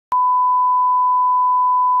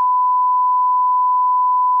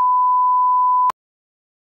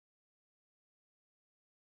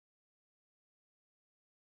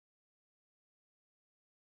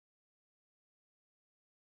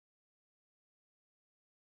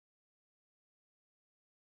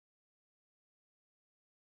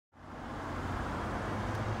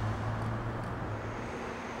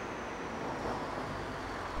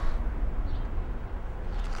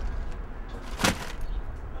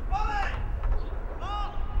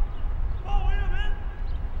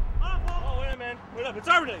up? It's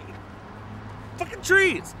Arbor Day. Fucking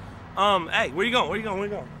trees. Hey, where you going? Where you going? Where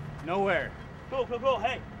you going? Nowhere. Cool.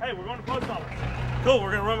 Hey, we're going to the post office. Cool,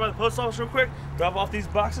 we're gonna run by the post office real quick, drop off these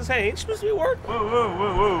boxes. Hey, ain't you supposed to be work?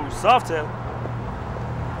 Whoa. Soft tail.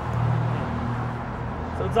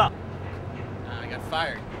 So what's up? I got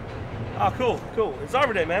fired. Oh, cool. It's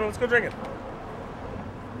Arbor Day, man. Let's go drinking.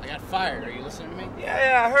 I got fired. Are you listening to me?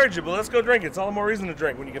 Yeah, I heard you, but let's go drink. It's all the more reason to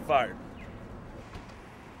drink when you get fired.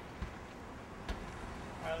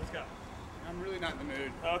 All right, let's go. I'm really not in the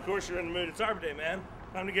mood. Oh, of course you're in the mood. It's Arbor Day, man.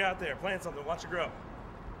 Time to get out there, plant something, watch it grow.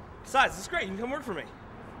 Besides, it's great. You can come work for me.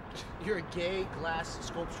 You're a gay glass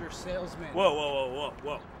sculpture salesman. Whoa.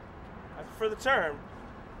 I prefer the term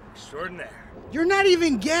extraordinaire. You're not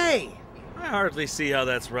even gay. I hardly see how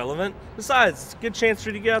that's relevant. Besides, it's a good chance for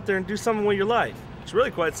you to get out there and do something with your life. It's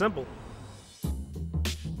really quite simple.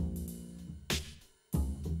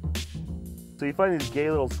 So you find these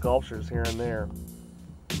gay little sculptures here and there.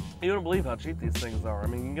 You wouldn't believe how cheap these things are. I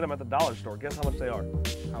mean, you can get them at the dollar store. Guess how much they are?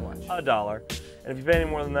 How much? $1. And if you pay any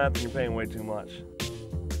more than that, then you're paying way too much.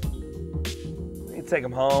 You take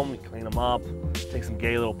them home, you clean them up, take some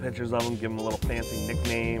gay little pictures of them, give them a little fancy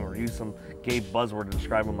nickname, or use some gay buzzword to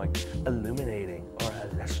describe them, like illuminating or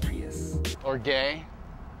illustrious. Or gay?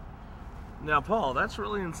 Now, Paul, that's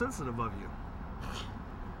really insensitive of you.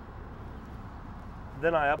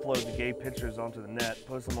 Then I upload the gay pictures onto the net,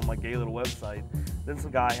 post them on my gay little website. Then some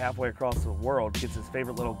guy halfway across the world gets his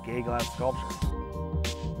favorite little gay glass sculptures.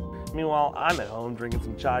 Meanwhile, I'm at home drinking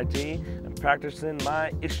some chai tea and practicing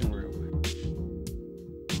my Ishinru.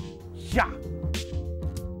 Yeah!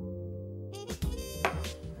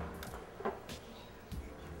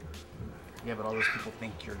 Yeah, but all those people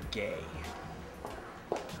think you're gay.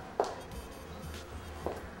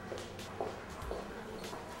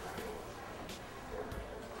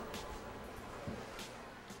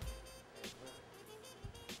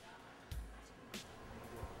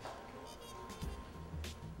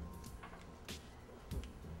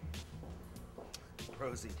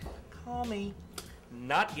 Rosie, call me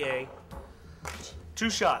not gay. 2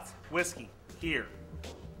 shots, whiskey, here.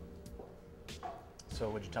 So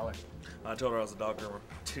what'd you tell her? I told her I was a dog groomer.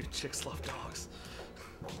 Dude, chicks love dogs.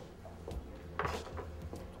 That's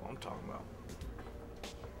what I'm talking about.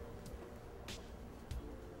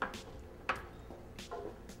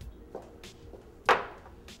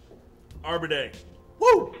 Arbor Day.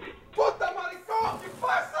 ¡Woo! ¡Puta maricón! ¿Qué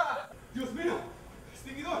pasa? Dios mío,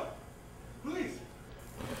 extinguidor. Please.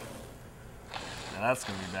 Now that's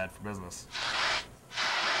gonna be bad for business.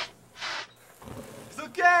 It's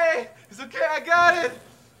okay, I got it.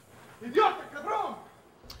 Idiota, cabrón.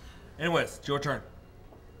 Anyways, it's your turn.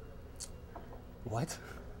 What?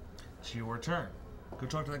 It's your turn. Go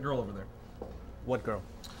talk to that girl over there. What girl?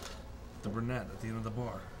 The brunette at the end of the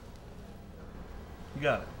bar. You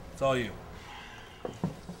got it. It's all you.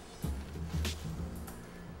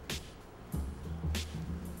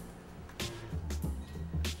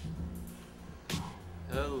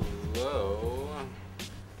 Hello.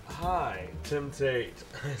 Hi, Tim Tate.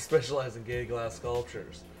 I specialize in gay glass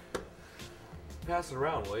sculptures. Pass it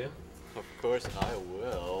around, will you? Of course I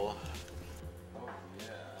will. Oh yeah.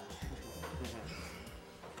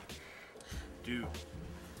 Dude, you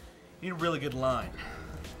need a really good line.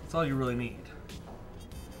 That's all you really need.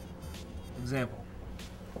 Example.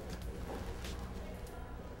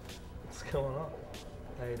 What's going on?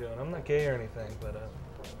 How you doing? I'm not gay or anything, but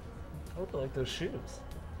I hope you like those shoes.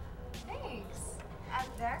 Thanks.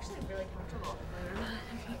 They're actually really comfortable.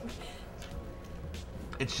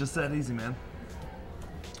 It's just that easy, man.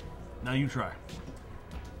 Now you try.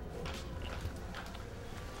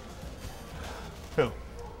 Who?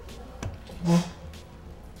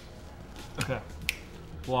 Okay.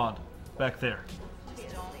 Blonde. Back there.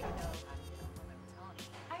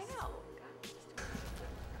 I know.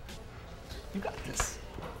 You got this.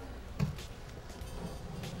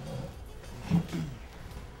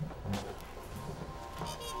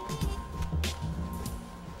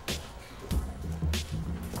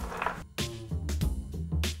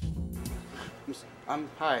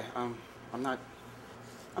 Hi, I'm not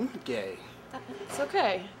gay. It's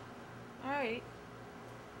okay. All right.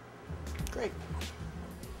 Great.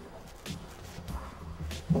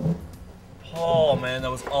 Paul, man,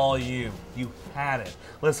 that was all you. You had it.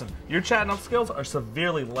 Listen, your chatting up skills are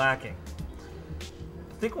severely lacking.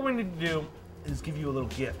 I think what we need to do is give you a little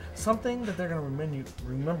gift. Something that they're gonna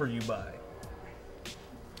remember you by.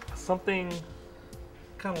 Something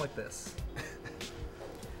kind of like this.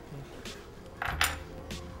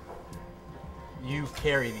 You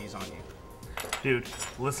carry these on you. Dude,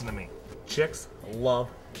 listen to me. Chicks love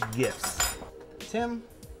gifts. Tim,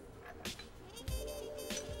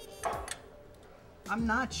 I'm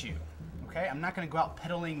not you, okay? I'm not gonna go out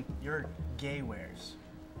peddling your gay wares.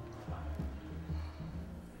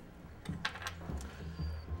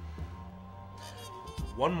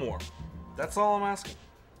 One more. That's all I'm asking.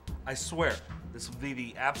 I swear, this will be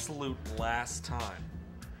the absolute last time.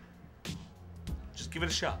 Just give it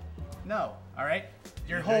a shot. No, all right?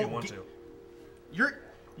 Your You whole know you want to.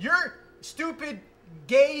 Your stupid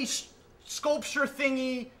gay sculpture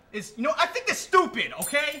thingy is, you know, I think it's stupid,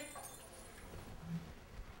 okay?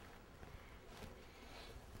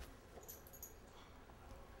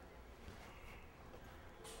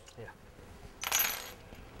 Yeah.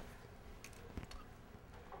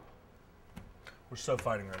 We're so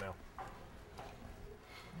fighting right now.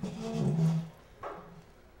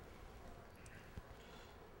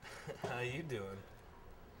 How you doing?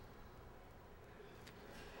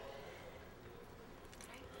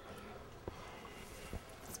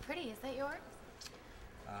 It's pretty. Is that yours?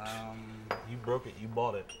 You broke it. You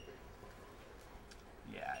bought it.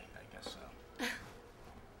 Yeah, I guess so.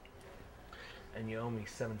 And you owe me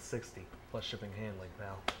 $760 plus shipping and handling,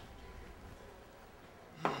 pal.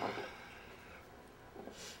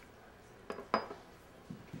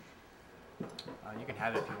 You can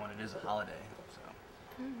have it if you want. It is a holiday, so.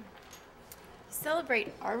 You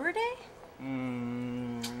celebrate Arbor Day?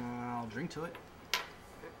 I'll drink to it.